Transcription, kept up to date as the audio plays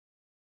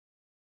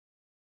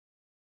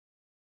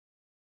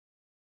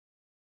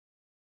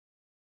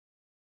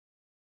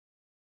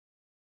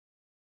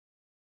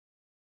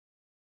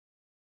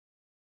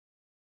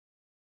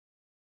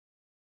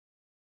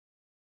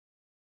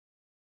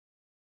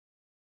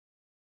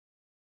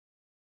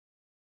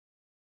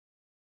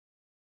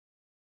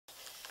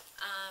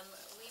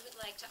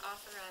like to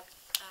offer up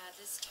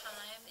this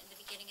time in the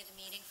beginning of the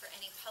meeting for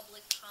any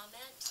public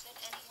comment that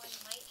anyone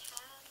might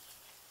have.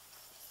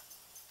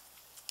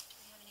 Do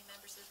we have any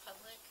members of the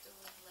public who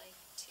would like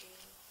to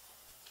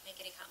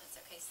make any comments?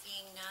 Okay,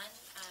 seeing none,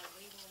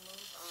 we will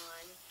move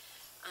on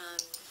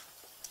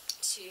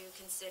to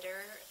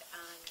consider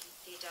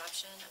the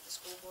adoption of the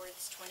school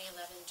board's 2011-2012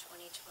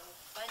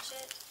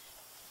 budget.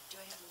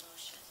 Do I have a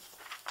motion?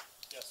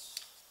 Yes.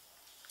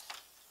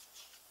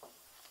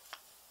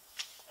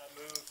 I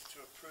move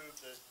to approve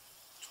the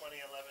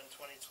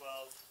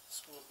 2011-2012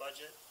 school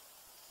budget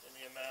in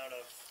the amount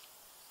of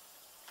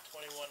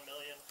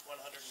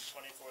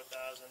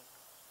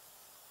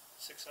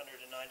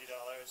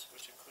 $21,124,690,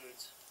 which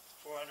includes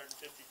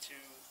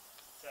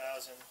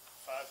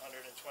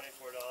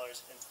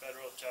 $452,524 in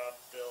federal job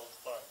bill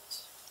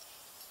funds.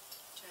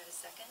 Do I have a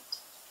second?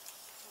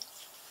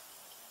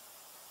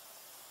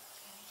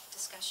 Okay,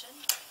 discussion.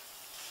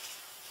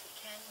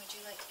 Ken, would you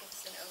like to give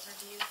us an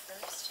overview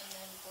first, and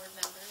then board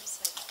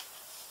members, to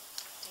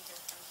hear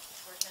from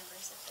board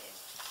members if they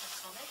have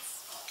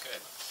comments?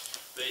 Okay.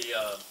 The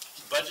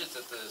budget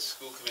that the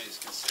school committee is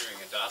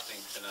considering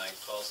adopting tonight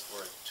calls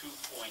for a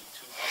 2.2%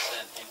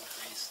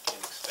 increase in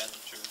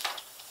expenditures,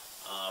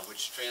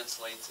 which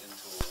translates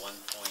into a 1.9%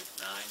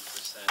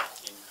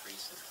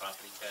 increase in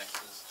property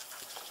taxes.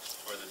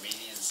 For the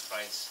median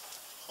price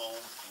home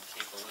in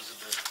Cape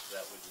Elizabeth,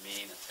 that would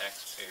mean a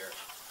taxpayer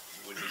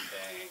would be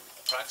paying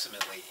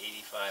approximately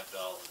 $85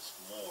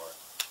 more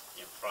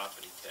in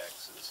property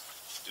taxes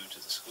due to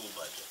the school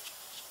budget.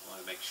 I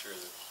want to make sure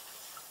that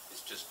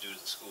it's just due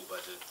to the school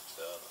budget.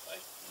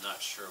 I'm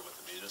not sure what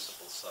the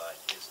municipal side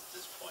is at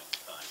this point in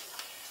time.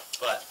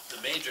 But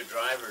the major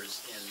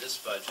drivers in this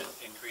budget,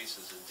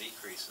 increases and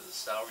decreases,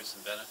 salaries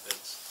and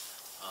benefits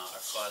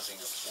are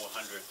causing a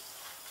 $406,000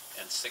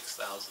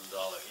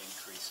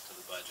 increase to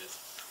the budget.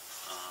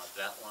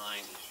 That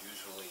line is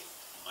usually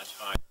much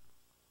higher.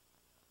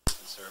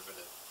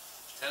 Conservative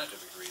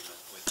tentative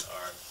agreement with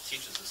our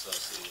Teachers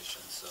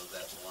Association, so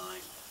that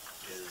line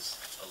is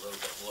a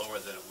little bit lower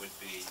than it would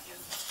be in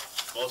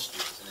most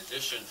years. In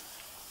addition,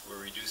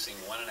 we're reducing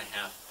 1.5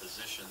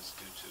 positions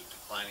due to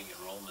declining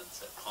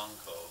enrollments at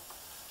Conco,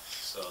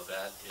 so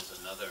that is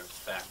another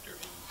factor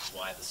in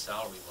why the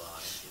salary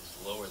line is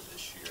lower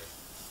this year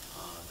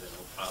than it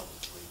will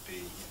probably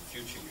be in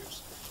future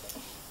years.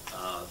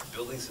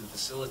 Buildings and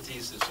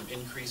facilities, there's some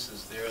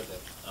increases there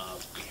that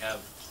we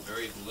have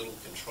very little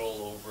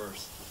control over,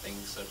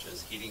 things such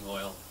as heating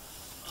oil.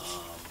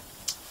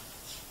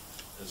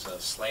 There's a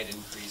slight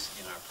increase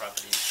in our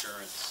property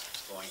insurance.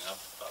 It's going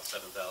up about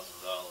 $7,000,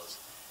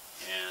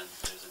 and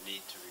there's a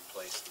need to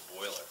replace the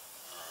boiler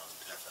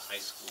at the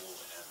high school,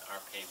 and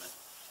our payment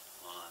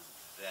on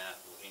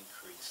that will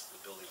increase the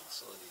building and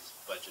facilities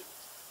budget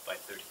by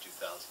 $32,000.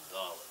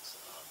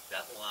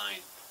 That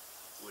line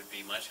would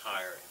be much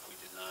higher if we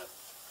did not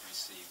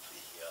receive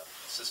the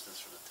assistance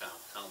from the town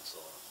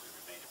council, and we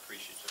remain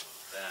appreciative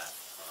of that.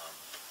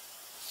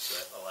 So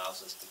that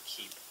allows us to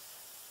keep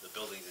the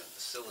building and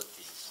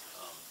facilities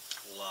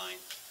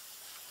line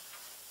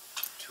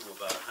to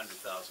about a $100,000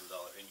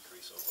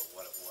 increase over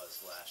what it was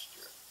last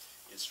year.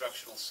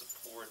 Instructional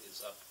support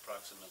is up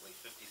approximately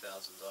 $50,000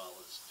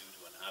 due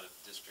to an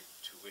out-of-district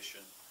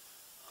tuition,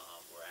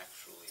 where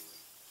actually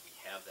we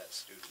have that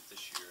student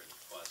this year and it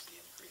caused the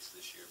increase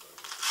this year, but it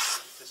was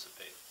an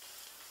anticipated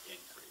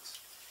increase.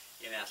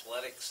 In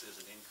athletics, there's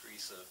an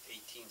increase of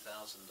 $18,000.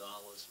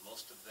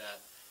 Most of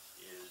that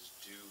is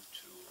due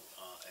to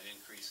an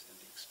increase in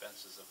the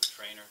expenses of the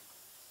trainer.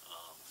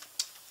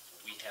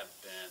 We have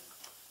been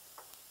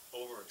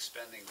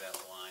overexpending that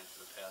line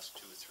for the past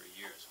 2 or 3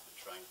 years. We've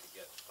been trying to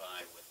get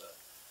by with a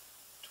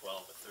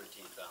 $12,000 or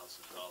 $13,000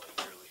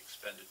 yearly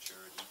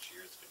expenditure, and each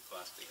year it's been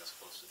costing us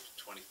closer to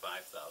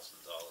 $25,000.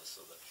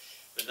 So the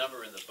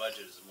number in the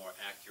budget is a more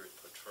accurate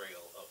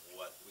portrayal of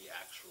what we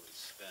actually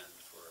spend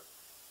for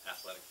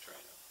athletic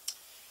trainer.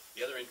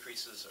 The other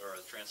increases are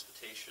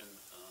transportation,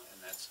 and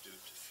that's due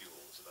to fuel.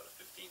 It's about a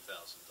 $15,000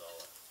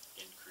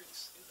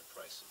 increase in the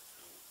price of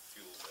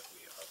fuel that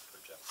we are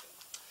projecting.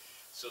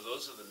 So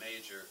those are the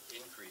major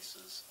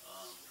increases.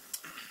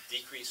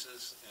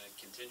 Decreases,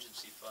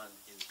 contingency fund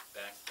is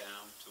back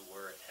down to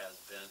where it has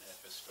been at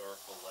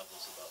historical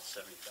levels, about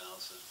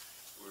 $70,000.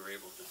 We were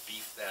able to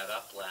beef that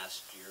up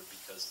last year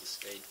because the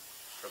state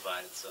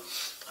provided some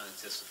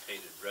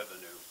unanticipated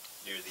revenue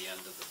near the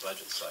end of the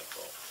budget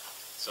cycle.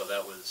 So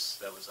that was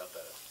up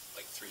at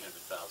like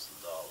 $300,000,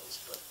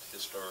 but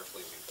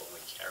historically we've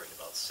only carried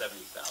about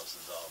 $70,000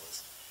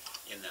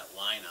 in that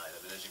line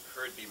item. And as you've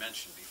heard me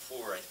mention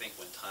before, I think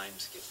when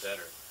times get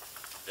better,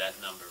 that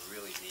number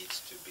really needs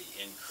to be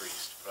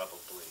increased,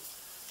 probably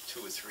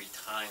 2 or 3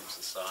 times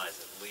the size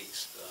at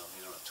least.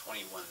 You know, a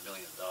 $21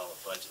 million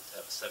budget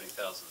to have a $70,000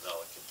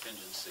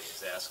 contingency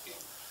is asking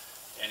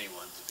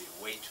anyone to be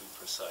way too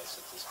precise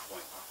at this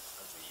point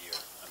of the year.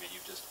 I mean, you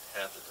just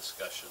had the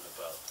discussion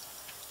about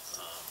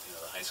you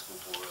know, the high school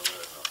boiler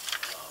and the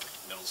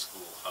middle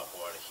school hot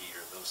water heater.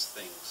 Those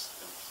things,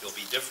 they'll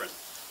be different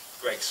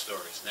Greg's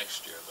stories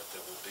next year, but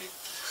there will be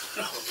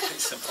probably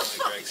some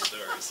other Greg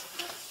stories.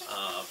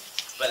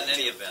 But in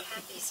any event,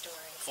 Happy stories.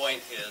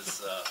 point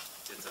is,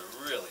 it's a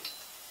really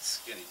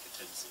skinny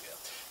contingency gap.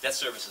 Debt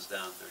service is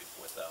down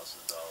 $34,000.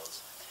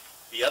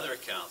 The other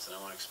accounts, and I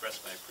want to express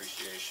my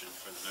appreciation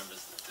for the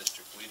members of the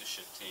district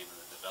leadership team in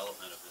the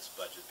development of this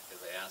budget,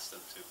 because I asked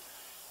them to,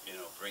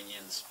 bring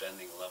in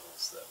spending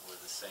levels that were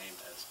the same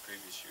as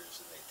previous years,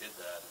 and they did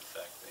that. In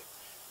fact, they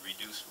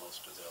reduced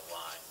most of their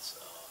lines.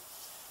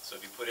 So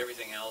if you put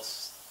everything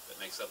else that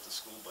makes up the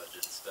school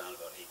budget, it's down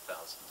about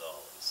 $8,000.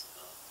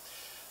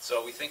 So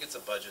we think it's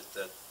a budget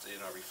that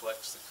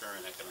reflects the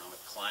current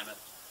economic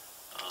climate,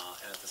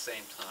 and at the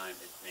same time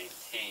it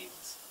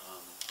maintains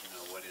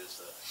what is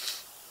a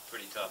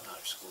pretty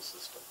top-notch school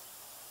system.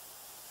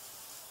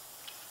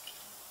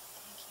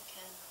 Thank you,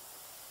 Ken.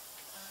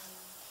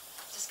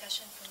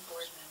 Discussion from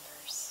board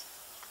members.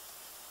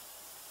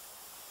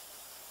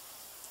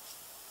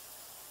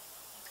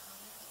 Any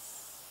comments?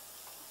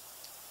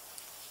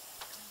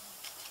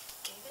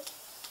 David?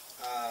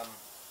 I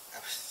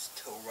was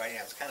still writing.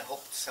 I was kind of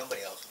hoping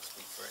somebody else would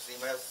speak first.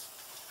 Anybody else?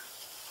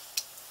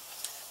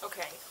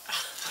 Okay.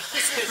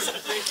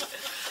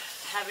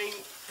 Having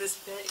this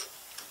been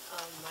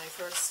my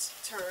first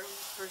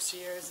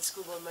year as a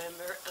school board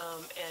member,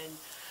 and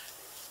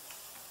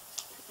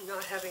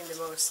not having the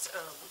most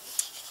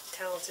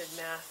talented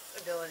math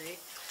ability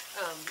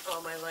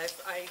all my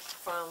life, I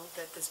found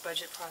that this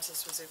budget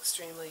process was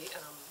extremely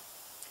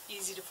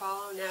easy to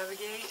follow,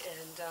 navigate,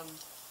 and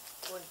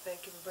I want to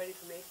thank everybody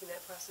for making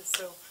that process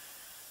so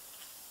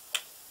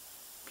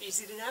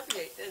easy to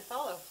navigate and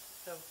follow.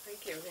 So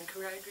thank you, and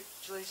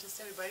congratulations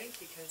to everybody,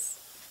 because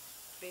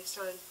based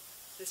on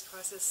this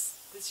process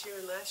this year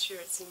and last year,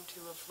 it seemed to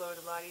have flowed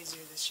a lot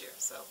easier this year.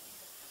 So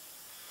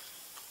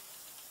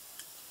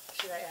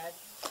should I add?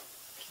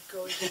 Keep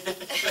going.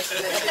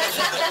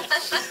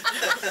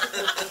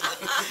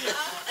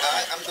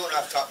 I'm doing it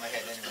off the top of my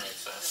head anyway.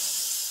 So.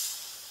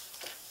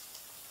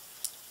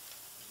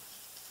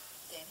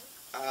 Daniel?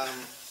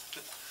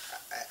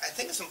 I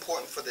think it's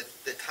important for the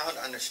town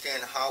to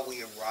understand how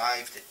we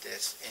arrived at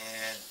this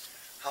and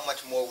how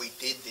much more we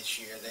did this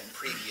year than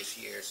previous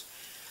years.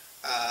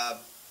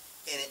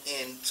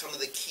 And some of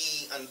the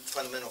key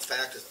fundamental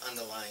factors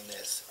underlying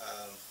this.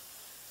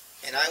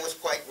 And I was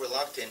quite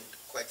reluctant,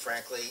 quite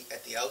frankly,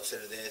 at the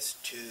outset of this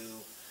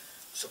to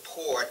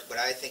support what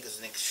I think is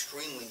an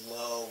extremely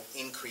low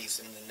increase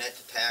in the net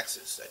to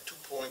taxes, a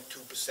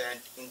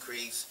 2.2%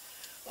 increase,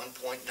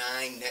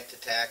 1.9 net to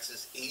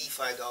taxes,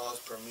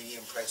 $85 per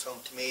median price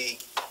home, to me,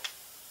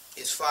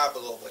 is far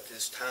below what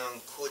this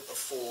town could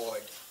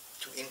afford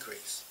to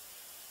increase.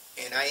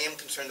 And I am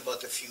concerned about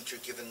the future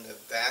given the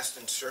vast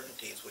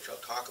uncertainties, which I'll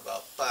talk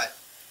about. But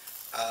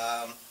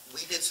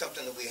we did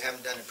something that we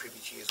haven't done in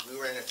previous years. We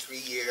were in a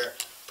 3-year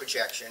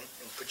projection,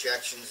 and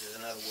projections is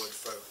another word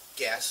for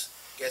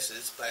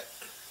guesses, but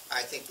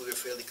I think we were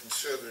fairly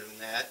conservative in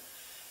that.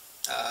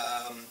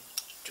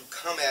 To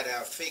come at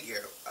our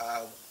figure,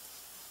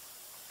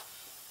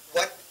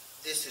 what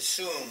this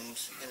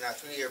assumes, in our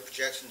 3-year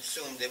projection,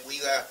 assumed that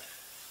we are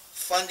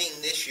funding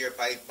this year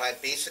by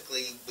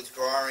basically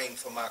withdrawing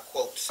from our,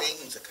 quote,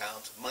 savings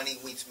accounts, money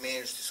we've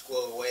managed to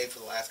squirrel away for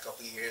the last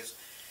couple of years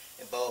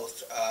in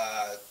both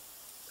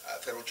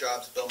federal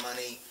jobs bill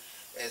money,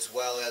 as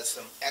well as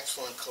some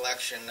excellent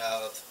collection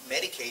of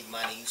Medicaid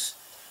monies,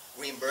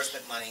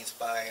 reimbursement monies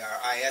by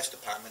our IS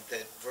department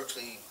that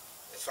virtually,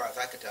 as far as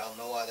I can tell,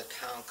 no other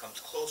town comes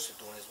close to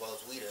doing as well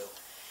as we do.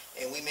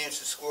 And we managed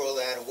to squirrel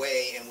that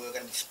away, and we're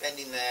going to be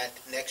spending that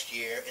next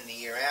year and the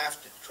year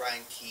after to try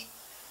and keep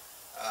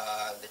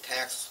the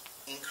tax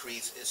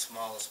increase as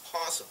small as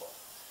possible.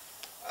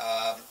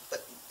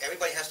 But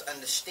everybody has to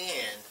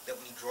understand that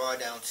when you draw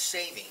down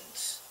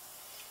savings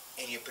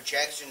and your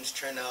projections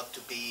turn out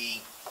to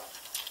be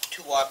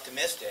too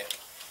optimistic,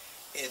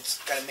 it's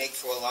going to make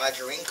for a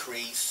larger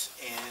increase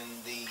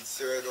in the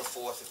 3rd or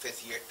 4th or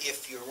 5th year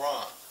if you're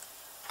wrong.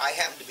 I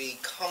happen to be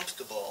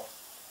comfortable,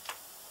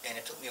 and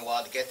it took me a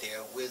while to get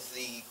there, with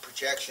the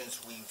projections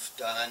we've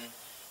done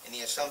and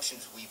the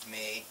assumptions we've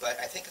made, but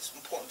I think it's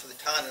important for the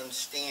town to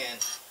understand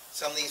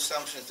some of the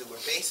assumptions that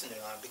we're basing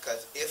it on,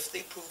 because if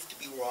they prove to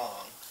be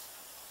wrong,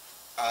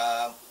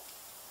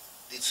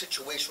 the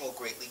situation will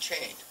greatly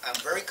change. I'm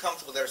very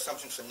comfortable that our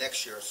assumptions for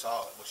next year are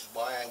solid, which is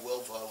why I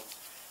will vote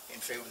in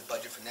favor of the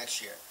budget for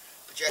next year.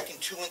 Projecting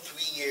 2 and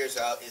 3 years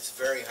out is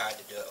very hard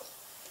to do.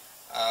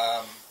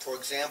 For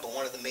example,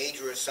 one of the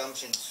major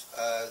assumptions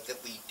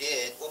that we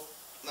did, well,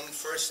 let me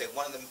first say,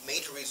 one of the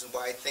major reasons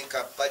why I think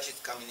our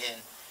budget's coming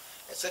in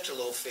at such a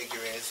low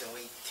figure is, and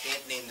we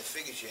can't name the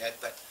figures yet,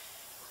 but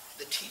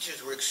the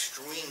teachers were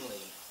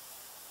extremely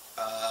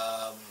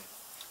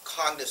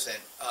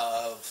cognizant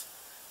of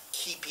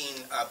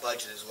keeping our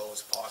budget as low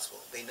as possible.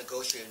 They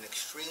negotiated an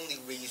extremely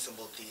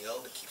reasonable deal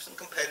that keeps them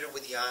competitive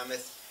with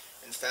Yarmouth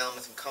and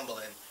Falmouth and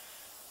Cumberland,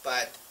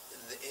 but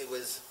it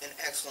was an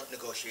excellent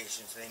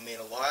negotiations. They made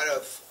a lot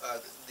of,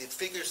 the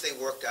figures they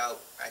worked out,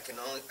 I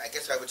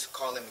guess I would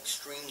call them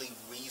extremely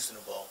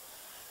reasonable,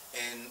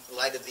 in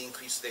light of the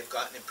increase they've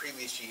gotten in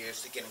previous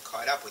years to getting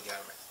caught up with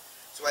Yarmouth.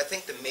 So I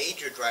think the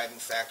major driving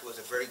factor was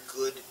a very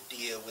good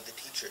deal with the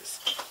teachers,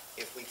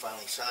 if we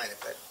finally sign it,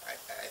 but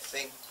I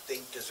think they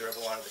deserve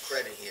a lot of the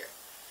credit here.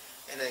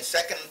 And then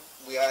second,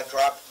 we are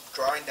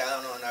drawing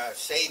down on our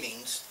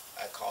savings,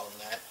 I call them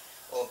that,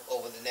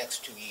 over the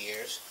next 2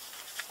 years.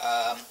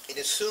 It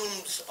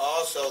assumes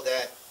also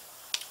that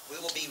we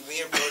will be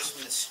reimbursed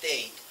from the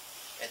state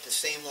at the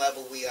same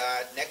level we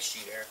are next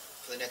year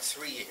for the next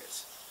 3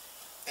 years.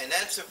 And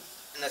that's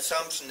an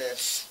assumption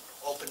that's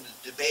open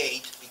to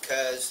debate,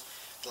 because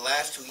the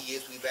last 2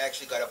 years we've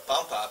actually got a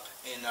bump up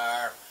in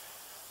our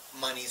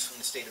monies from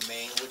the state of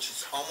Maine, which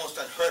is almost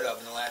unheard of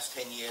in the last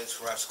 10 years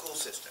for our school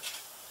system.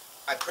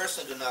 I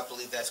personally do not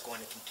believe that's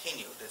going to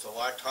continue. There's a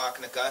lot of talk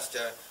in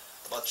Augusta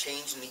about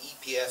changing the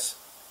EPS.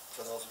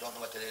 For those who don't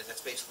know what that is,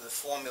 that's basically the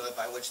formula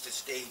by which the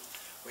state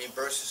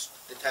reimburses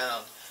the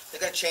town. They're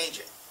going to change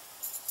it.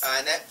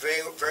 And that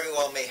very, very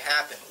well may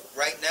happen.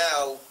 Right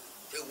now,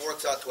 it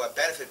works out to our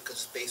benefit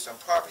because it's based on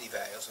property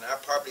values, and our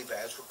property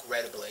values,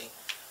 regrettably,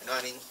 are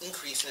not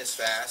increasing as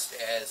fast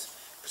as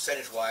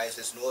percentage-wise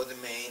as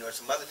Northern Maine or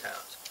some other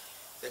towns.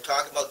 They're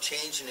talking about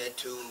changing it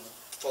to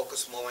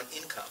focus more on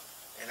income.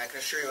 And I can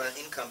assure you on an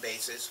income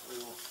basis,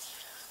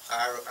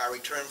 our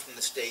return from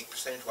the state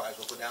percentage-wise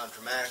will go down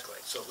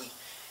dramatically. So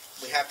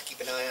we have to keep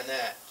an eye on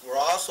that. We're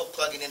also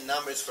plugging in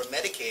numbers for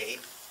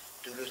Medicaid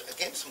due to,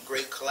 again, some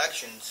great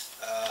collections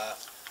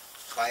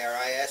by our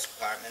IS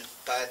department,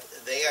 but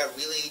they are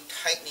really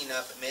tightening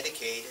up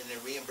Medicaid and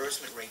the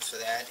reimbursement rates for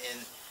that.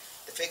 And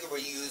the figure we're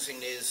using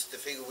is the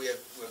figure we're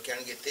going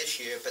to get this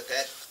year, but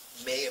that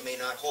may or may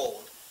not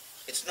hold.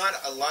 It's not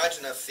a large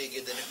enough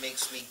figure that it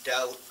makes me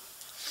doubt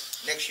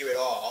next year at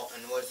all,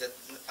 and was it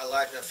a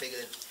large enough figure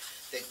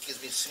that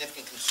gives me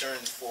significant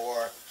concerns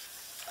for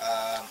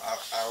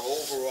our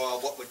overall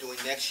what we're doing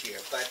next year.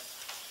 But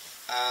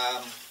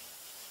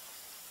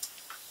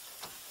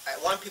I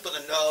want people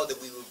to know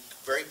that we were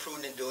very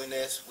prudent in doing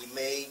this. We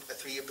made a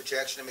 3-year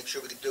projection to make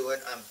sure we could do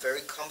it. I'm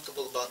very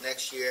comfortable about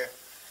next year.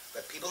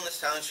 But people in this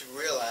town should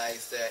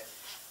realize that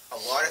a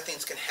lot of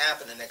things can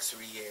happen in the next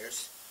 3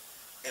 years,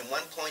 and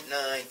 1.9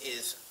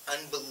 is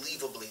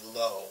unbelievably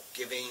low,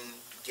 given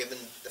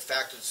the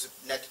factors,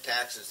 net to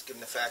taxes,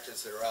 given the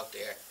factors that are out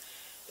there.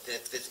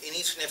 If there's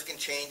any significant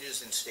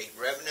changes in state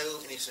revenue,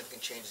 any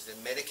significant changes in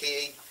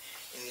Medicaid,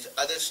 any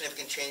other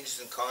significant changes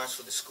in costs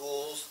for the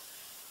schools,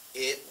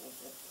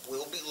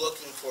 we'll be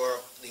looking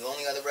for the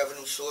only other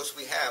revenue source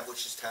we have,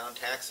 which is town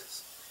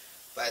taxes.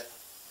 But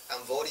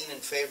I'm voting in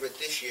favor of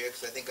this year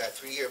because I think our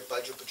 3-year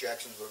budget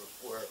projections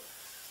were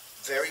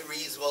very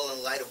reasonable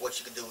in light of what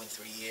you can do in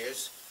 3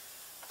 years.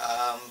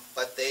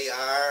 But they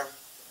are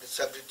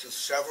subject to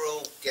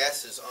several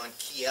guesses on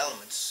key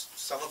elements,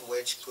 some of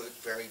which could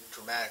vary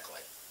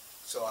dramatically.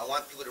 So I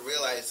want people to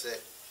realize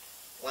that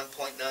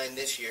 1.9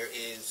 this year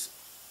is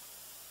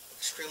an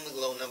extremely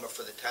low number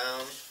for the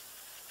town,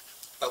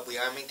 but we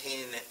are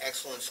maintaining an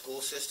excellent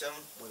school system.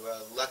 We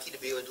were lucky to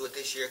be able to do it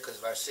this year because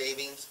of our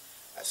savings.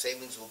 Our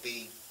savings will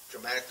be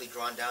dramatically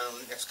drawn down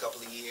in the next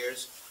couple of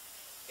years,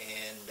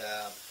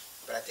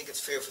 but I think it's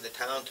fair for the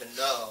town to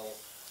know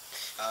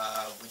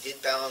we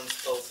did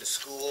balance both the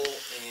school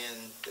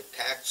and the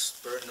tax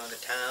burden on the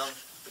town.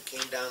 We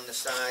came down the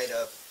side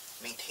of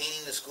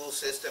maintaining the school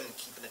system and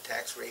keeping the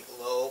tax rate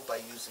low by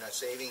using our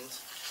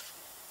savings.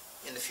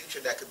 In the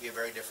future, that could be a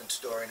very different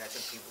story, and I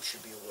think people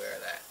should be aware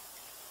of that.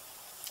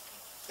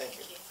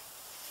 Thank you. Thank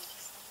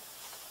you, sir.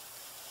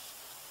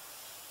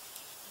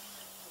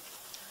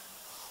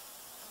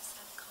 Else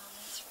have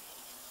comments for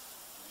Megan?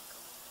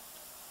 Michael?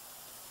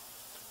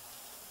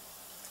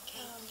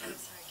 Kate? I'm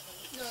sorry,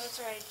 Kate. No, that's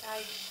all right.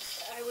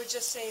 I would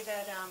just say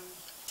that,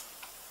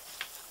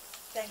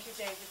 thank you,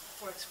 David,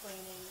 for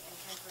explaining, and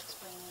Ken for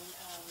explaining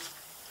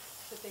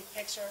the big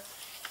picture.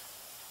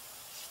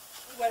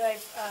 What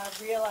I've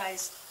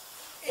realized,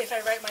 if I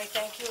write my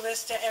thank you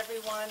list to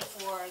everyone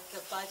for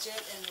the budget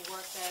and the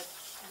work that,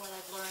 what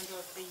I've learned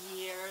over the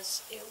years,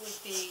 it would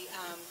be,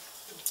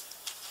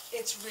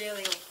 it's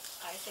really,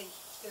 I think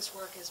this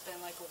work has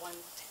been like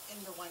in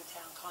the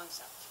one-town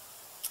concept.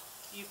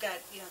 You've got,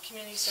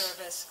 community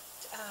service,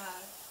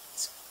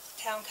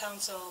 town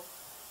council,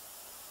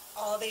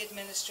 all the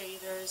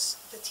administrators,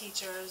 the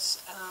teachers,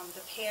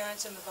 the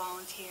parents and the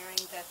volunteering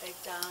that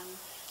they've done,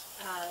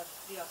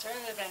 the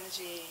alternative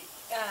energy,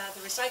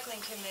 the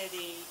recycling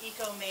committee,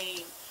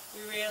 Eco-Maine.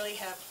 We really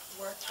have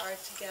worked hard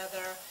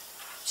together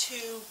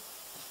to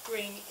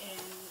bring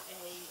in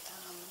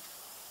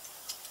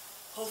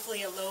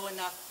hopefully a low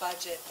enough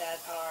budget that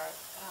our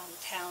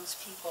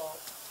townspeople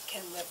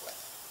can live with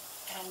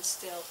and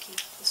still keep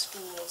the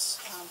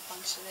schools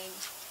functioning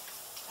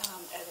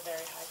at a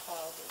very high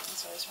quality. And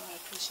so I just want to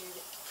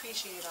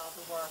appreciate all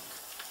the work,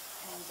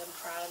 and I'm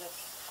proud of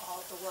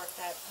all the work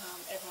that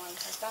everyone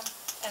has done,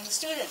 and the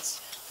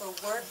students for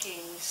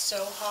working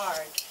so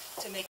hard to make